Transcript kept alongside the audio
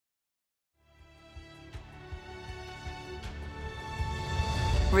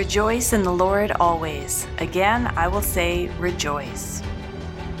Rejoice in the Lord always. Again, I will say rejoice.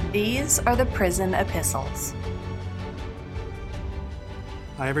 These are the prison epistles.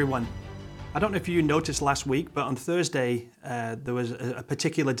 Hi everyone. I don't know if you noticed last week, but on Thursday there was a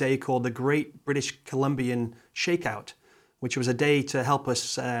particular day called the Great British Columbian Shakeout, which was a day to help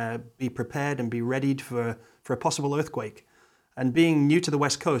us be prepared and be readied for a possible earthquake. And being new to the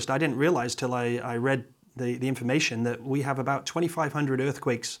West Coast, I didn't realize till I read the information that we have about 2,500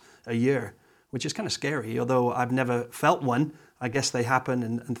 earthquakes a year, which is kind of scary. Although I've never felt one, I guess they happen,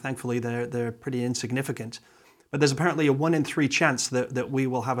 and thankfully they're pretty insignificant. But there's apparently a 1 in 3 chance that we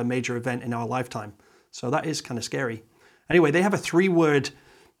will have a major event in our lifetime. So that is kind of scary. Anyway, they have a 3-word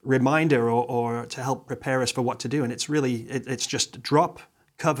reminder or to help prepare us for what to do. And it's just drop,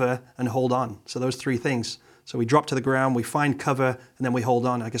 cover, and hold on. So those 3 things. So we drop to the ground, we find cover, and then we hold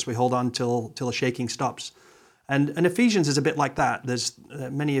on. I guess we hold on till the shaking stops. And Ephesians is a bit like that. There's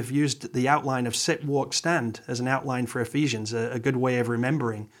many have used the outline of sit, walk, stand as an outline for Ephesians, a good way of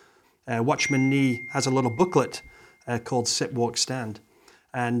remembering. Watchman Nee has a little booklet called Sit, Walk, Stand.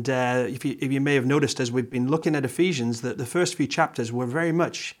 And if you may have noticed as we've been looking at Ephesians that the first few chapters were very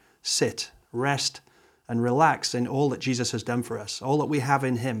much sit, rest, and relax in all that Jesus has done for us, all that we have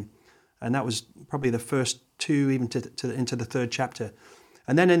in him. And that was probably the first 2, even into the 3rd chapter.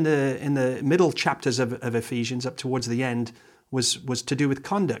 And then in the middle chapters of Ephesians, up towards the end, was to do with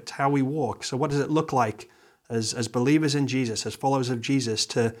conduct, how we walk. So what does it look like as believers in Jesus, as followers of Jesus,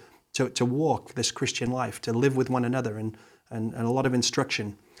 to walk this Christian life, to live with one another, and a lot of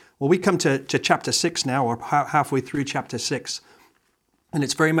instruction. Well, we come to chapter 6 now, or halfway through chapter 6, and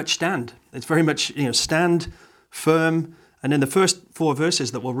it's very much stand. It's very much, stand firm. And in the first 4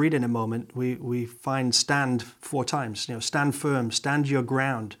 verses that we'll read in a moment, we find stand 4 times. Stand firm, stand your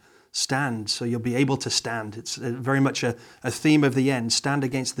ground, stand so you'll be able to stand. It's very much a theme of the end, stand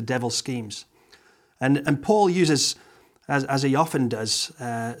against the devil's schemes. And Paul uses, as he often does,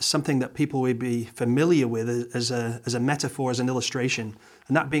 something that people would be familiar with as a metaphor, as an illustration,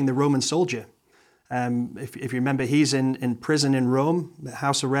 and that being the Roman soldier. If you remember, he's in prison in Rome,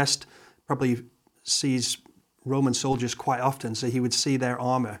 house arrest, probably sees Roman soldiers quite often, so he would see their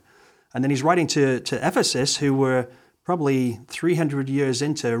armor. And then he's writing to Ephesus, who were probably 300 years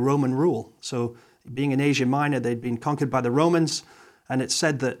into Roman rule. So being in Asia Minor, they'd been conquered by the Romans, and it's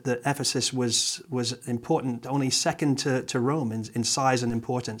said that Ephesus was important, only second to Rome in size and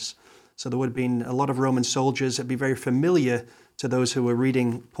importance. So there would have been a lot of Roman soldiers. It'd be very familiar to those who were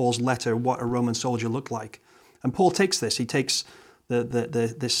reading Paul's letter what a Roman soldier looked like. And Paul takes this. He takes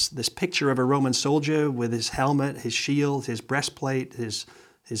this picture of a Roman soldier with his helmet, his shield, his breastplate, his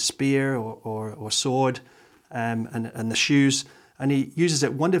spear or sword, and the shoes, and he uses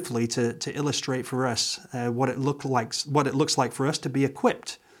it wonderfully to illustrate for us what it looks like for us to be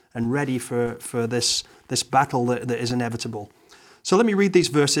equipped and ready for this battle that is inevitable. So let me read these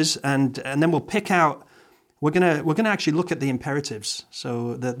verses, and then we'll pick out. We're gonna actually look at the imperatives,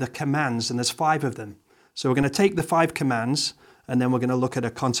 so the commands, and there's 5 of them. So we're going to take the 5 commands, and then we're going to look at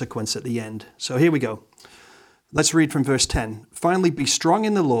a consequence at the end. So here we go. Let's read from verse 10. Finally, be strong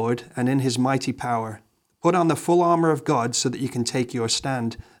in the Lord and in his mighty power. Put on the full armor of God so that you can take your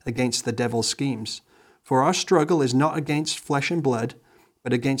stand against the devil's schemes. For our struggle is not against flesh and blood,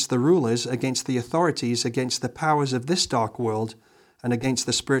 but against the rulers, against the authorities, against the powers of this dark world, and against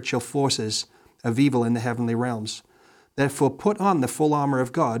the spiritual forces of evil in the heavenly realms. Therefore, put on the full armor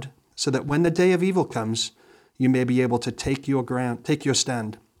of God, so that when the day of evil comes, you may be able to take your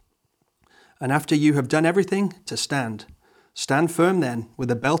stand. And after you have done everything, to stand. Stand firm then, with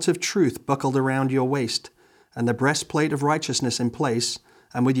the belt of truth buckled around your waist, and the breastplate of righteousness in place,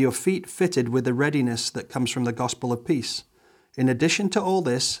 and with your feet fitted with the readiness that comes from the gospel of peace. In addition to all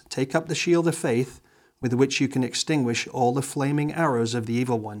this, take up the shield of faith, with which you can extinguish all the flaming arrows of the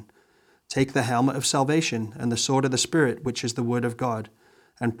evil one. Take the helmet of salvation and the sword of the Spirit, which is the word of God,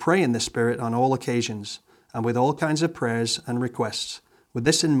 and pray in the Spirit on all occasions, and with all kinds of prayers and requests. With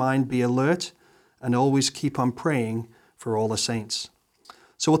this in mind, be alert and always keep on praying for all the saints.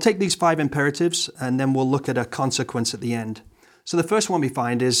 So we'll take these 5 imperatives, and then we'll look at a consequence at the end. So the first one we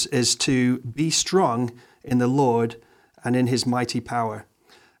find is to be strong in the Lord and in his mighty power.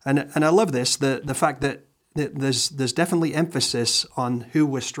 And I love this, the fact that there's definitely emphasis on who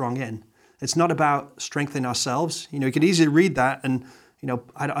we're strong in. It's not about strengthening ourselves. You could easily read that and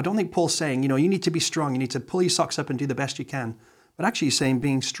I don't think Paul's saying, you need to be strong. You need to pull your socks up and do the best you can. But actually he's saying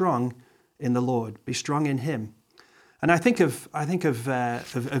being strong in the Lord, be strong in him. And I think of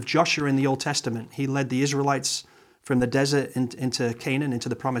Joshua in the Old Testament. He led the Israelites from the desert into Canaan, into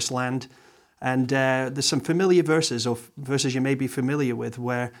the promised land. And there's some familiar verses, or verses you may be familiar with,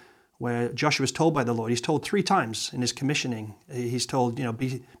 where Joshua is told by the Lord. He's told 3 times in his commissioning. He's told,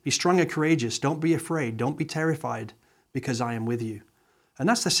 be strong and courageous. Don't be afraid. Don't be terrified, because I am with you. And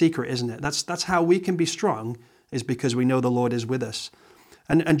that's the secret, isn't it? That's how we can be strong, is because we know the Lord is with us.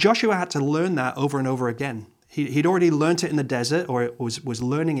 And Joshua had to learn that over and over again. He'd already learned it in the desert, or was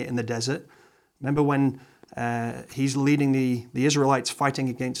learning it in the desert. Remember when he's leading the Israelites fighting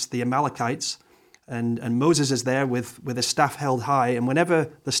against the Amalekites, and Moses is there with his staff held high, and whenever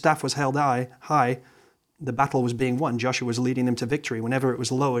the staff was held high, the battle was being won. Joshua was leading them to victory. Whenever it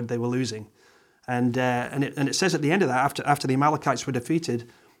was lowered, they were losing. And it says at the end of that, after the Amalekites were defeated,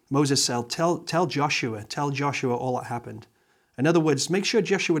 Moses said, tell Joshua all that happened. In other words, make sure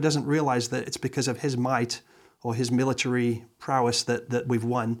Joshua doesn't realize that it's because of his might or his military prowess that we've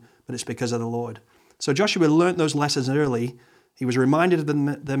won, but it's because of the Lord. So Joshua learned those lessons early. He was reminded of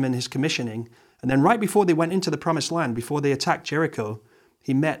them in his commissioning. And then right before they went into the promised land, before they attacked Jericho,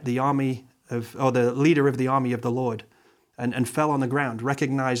 he met the leader of the army of the Lord and fell on the ground,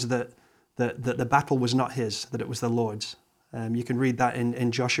 recognized that the battle was not his, that it was the Lord's. You can read that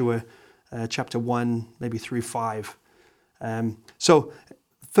in Joshua chapter 1, maybe through 5. So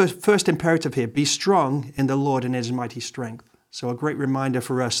first imperative here, be strong in the Lord and his mighty strength. So a great reminder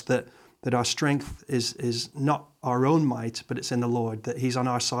for us that our strength is not our own might, but it's in the Lord, that he's on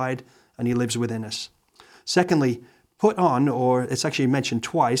our side and he lives within us. Secondly, put on, or it's actually mentioned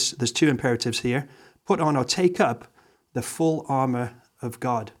twice, there's 2 imperatives here, put on or take up the full armor of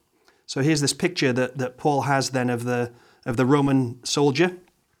God. So here's this picture that Paul has then of the Roman soldier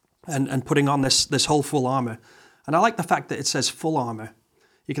and putting on this whole full armor. And I like the fact that it says full armor.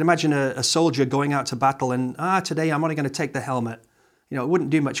 You can imagine a soldier going out to battle and, today I'm only going to take the helmet. It wouldn't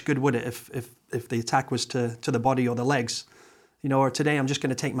do much good, would it, if the attack was to the body or the legs? Or today I'm just going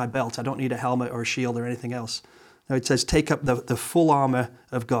to take my belt. I don't need a helmet or a shield or anything else. No, it says take up the full armor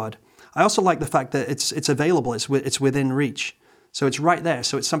of God. I also like the fact that it's available. It's within reach. So it's right there.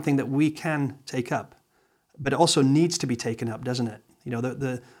 So it's something that we can take up. But it also needs to be taken up, doesn't it?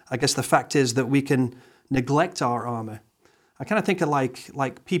 I guess the fact is that we can neglect our armor. I kind of think of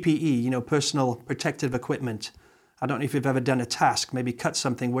like PPE, personal protective equipment. I don't know if you've ever done a task, maybe cut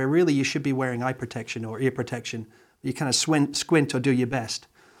something where really you should be wearing eye protection or ear protection. You kind of squint or do your best.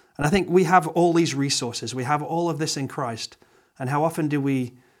 And I think we have all these resources. We have all of this in Christ. And how often do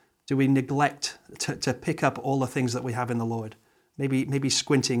we neglect to pick up all the things that we have in the Lord? Maybe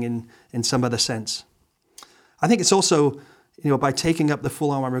squinting in some other sense. I think it's also, by taking up the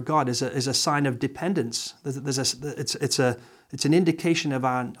full armor of God is a sign of dependence. It's an indication of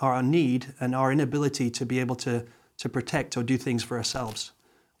our need and our inability to be able to protect or do things for ourselves.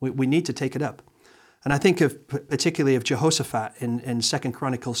 We need to take it up. And I think particularly of Jehoshaphat in 2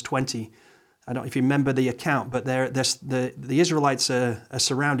 Chronicles 20. I don't know if you remember the account, but the Israelites are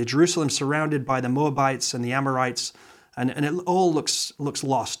surrounded. Jerusalem's surrounded by the Moabites and the Amorites, and it all looks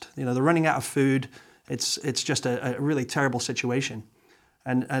lost. They're running out of food. It's just a really terrible situation.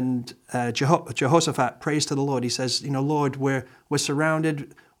 And Jehoshaphat prays to the Lord. He says, Lord, we're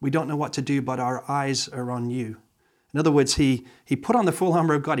surrounded. We don't know what to do, but our eyes are on you. In other words, he put on the full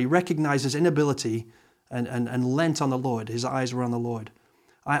armor of God. He recognized his inability and leant on the Lord. His eyes were on the Lord.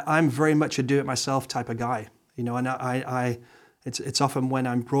 I'm very much a do-it-myself type of guy, and it's often when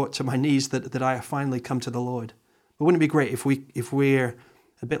I'm brought to my knees that I finally come to the Lord. But wouldn't it be great if we're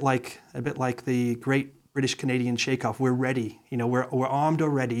a bit like the great British Canadian Shake-Off? We're ready. We're armed or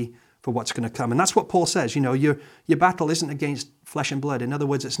ready for what's going to come. And that's what Paul says. Your battle isn't against flesh and blood. In other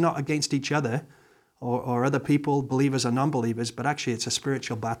words, it's not against each other or other people, believers or non-believers, but actually it's a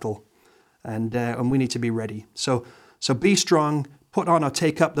spiritual battle, and we need to be ready. So be strong, put on or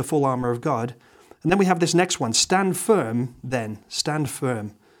take up the full armor of God. And then we have this next one, stand firm then,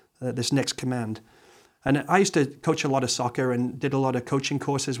 this next command. And I used to coach a lot of soccer and did a lot of coaching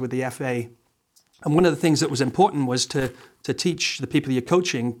courses with the FA. And one of the things that was important was to teach the people you're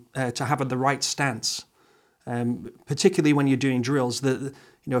coaching to have the right stance, particularly when you're doing drills.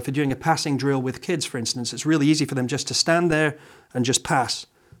 If you're doing a passing drill with kids, for instance, it's really easy for them just to stand there and just pass.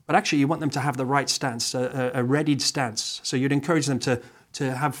 But actually, you want them to have the right stance, a readied stance. So you'd encourage them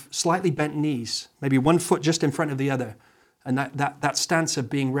to have slightly bent knees, maybe one foot just in front of the other, and that stance of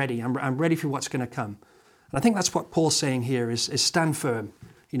being ready. I'm ready for what's going to come. And I think that's what Paul's saying here is stand firm.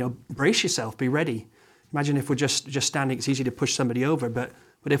 Brace yourself, be ready. Imagine if we're just standing, it's easy to push somebody over, but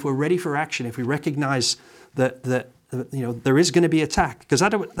if we're ready for action, if we recognize that there is going to be attack, because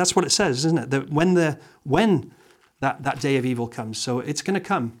that's what it says, isn't it? That when that day of evil comes, so it's going to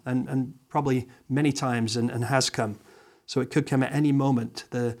come, and probably many times and has come. So it could come at any moment.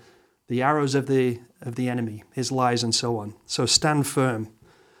 The the arrows of the enemy, his lies and so on. So stand firm.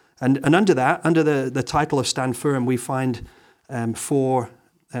 And under that, under the title of stand firm, we find four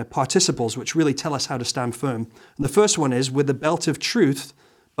participles which really tell us how to stand firm. And the first one is with the belt of truth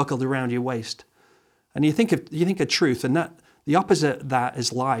buckled around your waist. And you think of truth, and that the opposite of that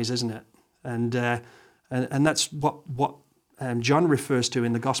is lies, isn't it? And that's what John refers to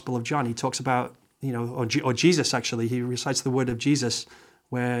in the Gospel of John. He talks about, or Jesus actually, he recites the word of Jesus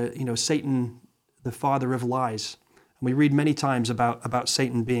where, Satan, the father of lies. And we read many times about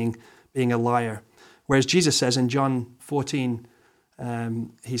Satan being a liar. Whereas Jesus says in John 14,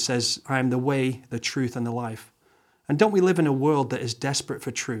 he says, I am the way, the truth, and the life. And don't we live in a world that is desperate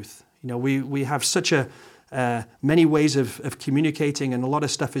for truth? We have such many ways of communicating, and a lot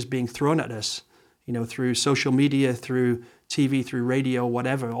of stuff is being thrown at us, through social media, through TV, through radio,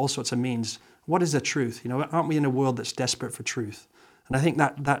 whatever, all sorts of means. What is the truth? Aren't we in a world that's desperate for truth? And I think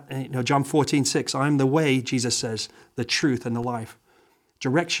that John 14:6, I am the way, Jesus says, the truth and the life.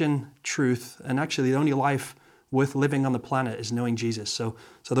 Direction, truth, and actually the only life worth living on the planet is knowing Jesus. So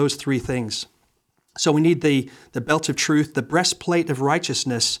those three things. So we need the belt of truth, the breastplate of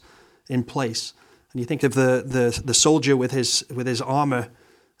righteousness in place. And you think of the soldier with his armor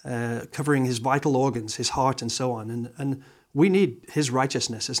covering his vital organs, his heart, and so on. And we need his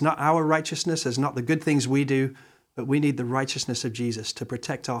righteousness. It's not our righteousness. It's not the good things we do, but we need the righteousness of Jesus to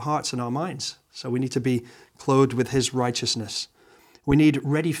protect our hearts and our minds. So we need to be clothed with his righteousness. We need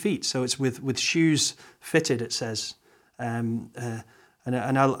ready feet. So it's with shoes fitted, it says. And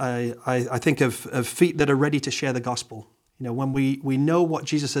I think of feet that are ready to share the gospel. When we know what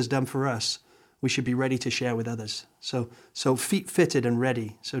Jesus has done for us, we should be ready to share with others. So feet fitted and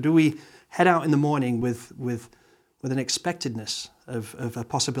ready. So do we head out in the morning with an expectedness of a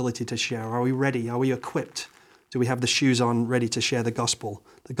possibility to share? Are we ready? Are we equipped? Do we have the shoes on ready to share the gospel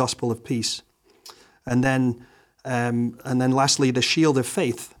of peace? And then lastly, the shield of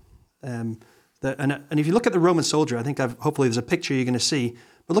faith. And if you look at the Roman soldier, I think hopefully there's a picture you're going to see,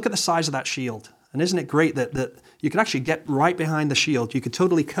 but look at the size of that shield. And isn't it great that you can actually get right behind the shield? You could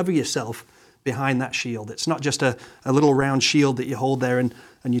totally cover yourself behind that shield. It's not just a little round shield that you hold there and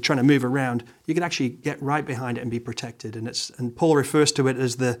you're trying to move around. You can actually get right behind it and be protected. And Paul refers to it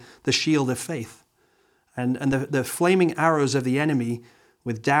as the shield of faith. And the flaming arrows of the enemy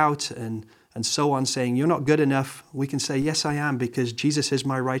with doubt and so on, saying, you're not good enough, we can say, yes, I am, because Jesus is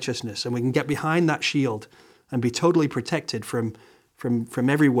my righteousness. And we can get behind that shield and be totally protected from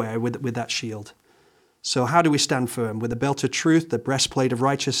everywhere with that shield. So how do we stand firm? With the belt of truth, the breastplate of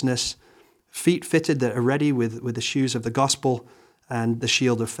righteousness, feet fitted that are ready with the shoes of the gospel, and the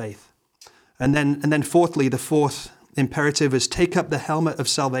shield of faith. And then fourthly, the fourth imperative is take up the helmet of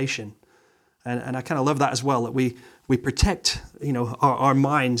salvation. And I kind of love that as well, that we protect, our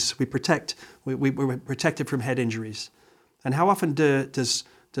minds. We're protected from head injuries. And how often does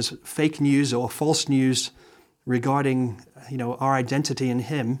fake news or false news regarding, our identity in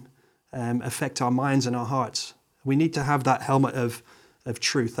Him affect our minds and our hearts? We need to have that helmet of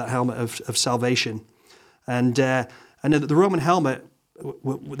truth, that helmet of salvation. And the Roman helmet,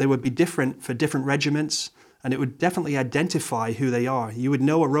 they would be different for different regiments, and it would definitely identify who they are. You would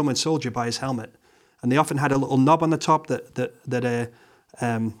know a Roman soldier by his helmet. And they often had a little knob on the top that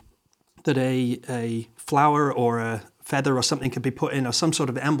a flower or a feather or something could be put in, or some sort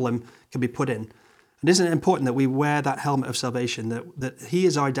of emblem could be put in. And isn't it important that we wear that helmet of salvation, that He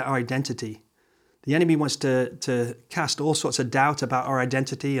is our identity? The enemy wants to cast all sorts of doubt about our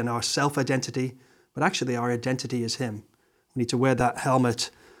identity and our self-identity, but actually our identity is Him. We need to wear that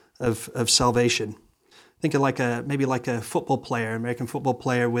helmet of salvation. Think of maybe like a football player, American football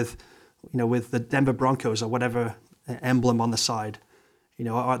player with the Denver Broncos or whatever emblem on the side.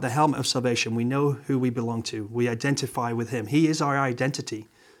 The helmet of salvation. We know who we belong to. We identify with Him. He is our identity.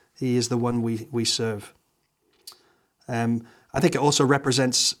 He is the one we serve. I think it also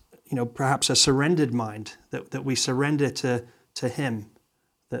represents, perhaps a surrendered mind, that we surrender to Him,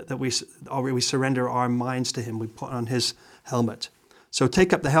 that we surrender our minds to Him. We put on His helmet. So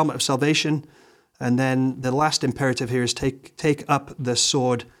take up the helmet of salvation, and then the last imperative here is take up the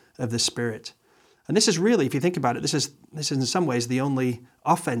sword of the Spirit. And this is really, if you think about it, this is in some ways the only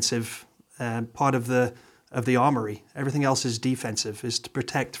offensive part of the armory. Everything else is defensive, is to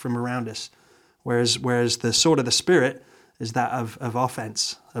protect from around us. Whereas the sword of the Spirit is that of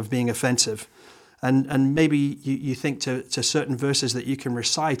offense, of being offensive. And maybe you think to certain verses that you can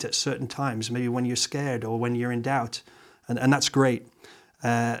recite at certain times, maybe when you're scared or when you're in doubt. And that's great.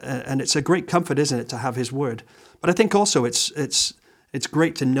 And it's a great comfort, isn't it, to have His Word. But I think also it's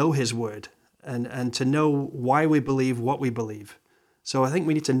great to know His Word and to know why we believe what we believe. So I think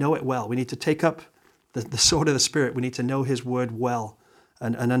we need to know it well. We need to take up the sword of the Spirit. We need to know his word well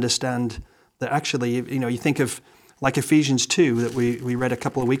and understand that actually, you think of like Ephesians 2 that we read a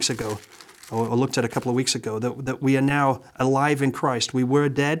couple of weeks ago, or looked at a couple of weeks ago, that we are now alive in Christ. We were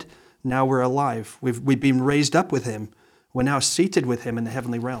dead, now we're alive. We've been raised up with him. We're now seated with him in the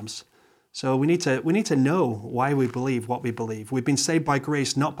heavenly realms. So we need to know why we believe what we believe. We've been saved by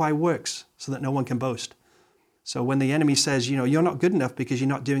grace, not by works, so that no one can boast. So when the enemy says, you're not good enough because you're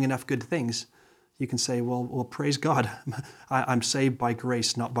not doing enough good things, you can say, well, praise God. I'm saved by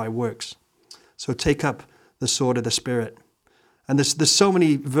grace, not by works. So take up the sword of the Spirit. And there's so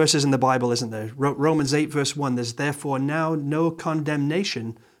many verses in the Bible, isn't there? Romans 8 verse 1, there's therefore now no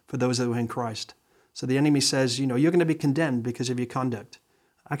condemnation for those that are in Christ. So the enemy says, you're going to be condemned because of your conduct.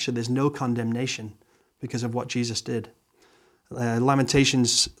 Actually, there's no condemnation because of what Jesus did.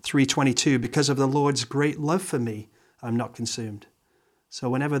 Lamentations 3:22, because of the Lord's great love for me, I'm not consumed. So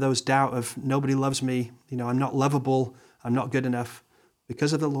whenever those doubt of nobody loves me, I'm not lovable, I'm not good enough,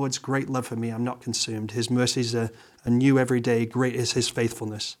 because of the Lord's great love for me, I'm not consumed. His mercies are new every day. Great is his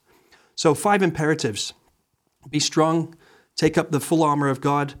faithfulness. So 5 imperatives. Be strong, take up the full armor of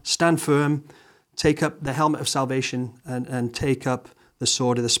God, stand firm, take up the helmet of salvation, and take up the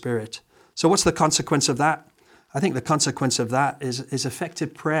sword of the Spirit. So what's the consequence of that? I think the consequence of that is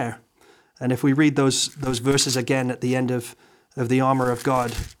effective prayer. And if we read those verses again at the end of the armor of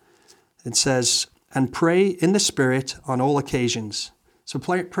God, it says, and pray in the Spirit on all occasions. So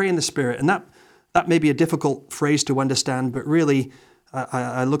pray in the Spirit. And that may be a difficult phrase to understand, but really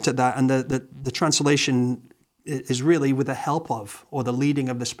I looked at that, and the translation is really with the help of, or the leading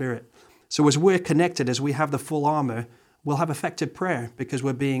of the Spirit. So as we're connected, as we have the full armor, we'll have effective prayer because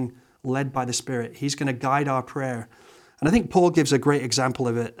we're being led by the Spirit. He's going to guide our prayer. And I think Paul gives a great example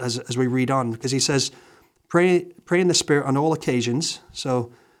of it as we read on, because he says, pray in the Spirit on all occasions.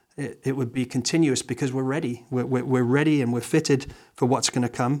 So it would be continuous because we're ready. We're ready and we're fitted for what's going to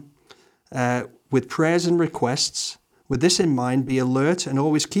come. With prayers and requests, with this in mind, be alert and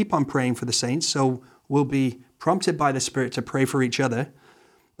always keep on praying for the saints. So we'll be prompted by the Spirit to pray for each other.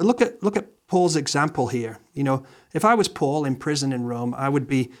 But look at Paul's example here. If I was Paul in prison in Rome, I would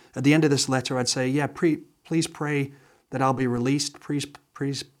be, at the end of this letter, I'd say, please pray that I'll be released. Please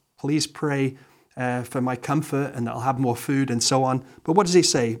pray for my comfort and that I'll have more food and so on. But what does he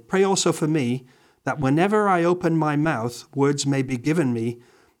say? Pray also for me that whenever I open my mouth, words may be given me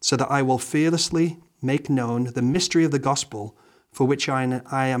so that I will fearlessly make known the mystery of the gospel for which I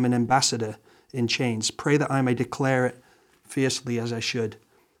am an ambassador in chains. Pray that I may declare it fiercely as I should.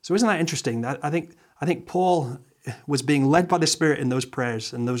 So isn't that interesting? I think Paul was being led by the Spirit in those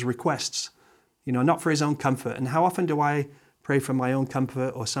prayers and those requests, not for his own comfort. And how often do I pray for my own comfort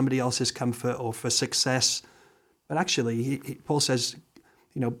or somebody else's comfort or for success? But actually, Paul says,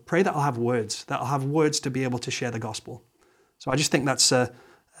 pray that I'll have words to be able to share the gospel. So I just think that's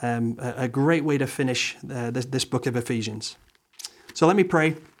a great way to finish this book of Ephesians. So let me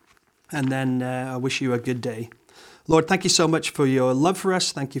pray, and then I wish you a good day. Lord, thank you so much for your love for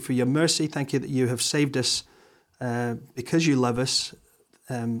us. Thank you for your mercy. Thank you that you have saved us because you love us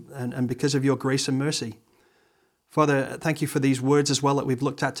and because of your grace and mercy. Father, thank you for these words as well that we've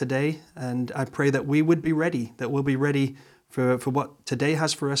looked at today. And I pray that we would be ready, that we'll be ready for what today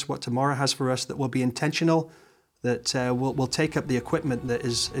has for us, what tomorrow has for us, that we'll be intentional, that we'll take up the equipment that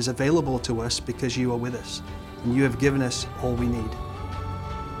is available to us because you are with us. And you have given us all we need.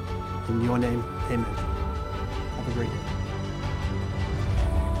 In your name, amen. Have a great day.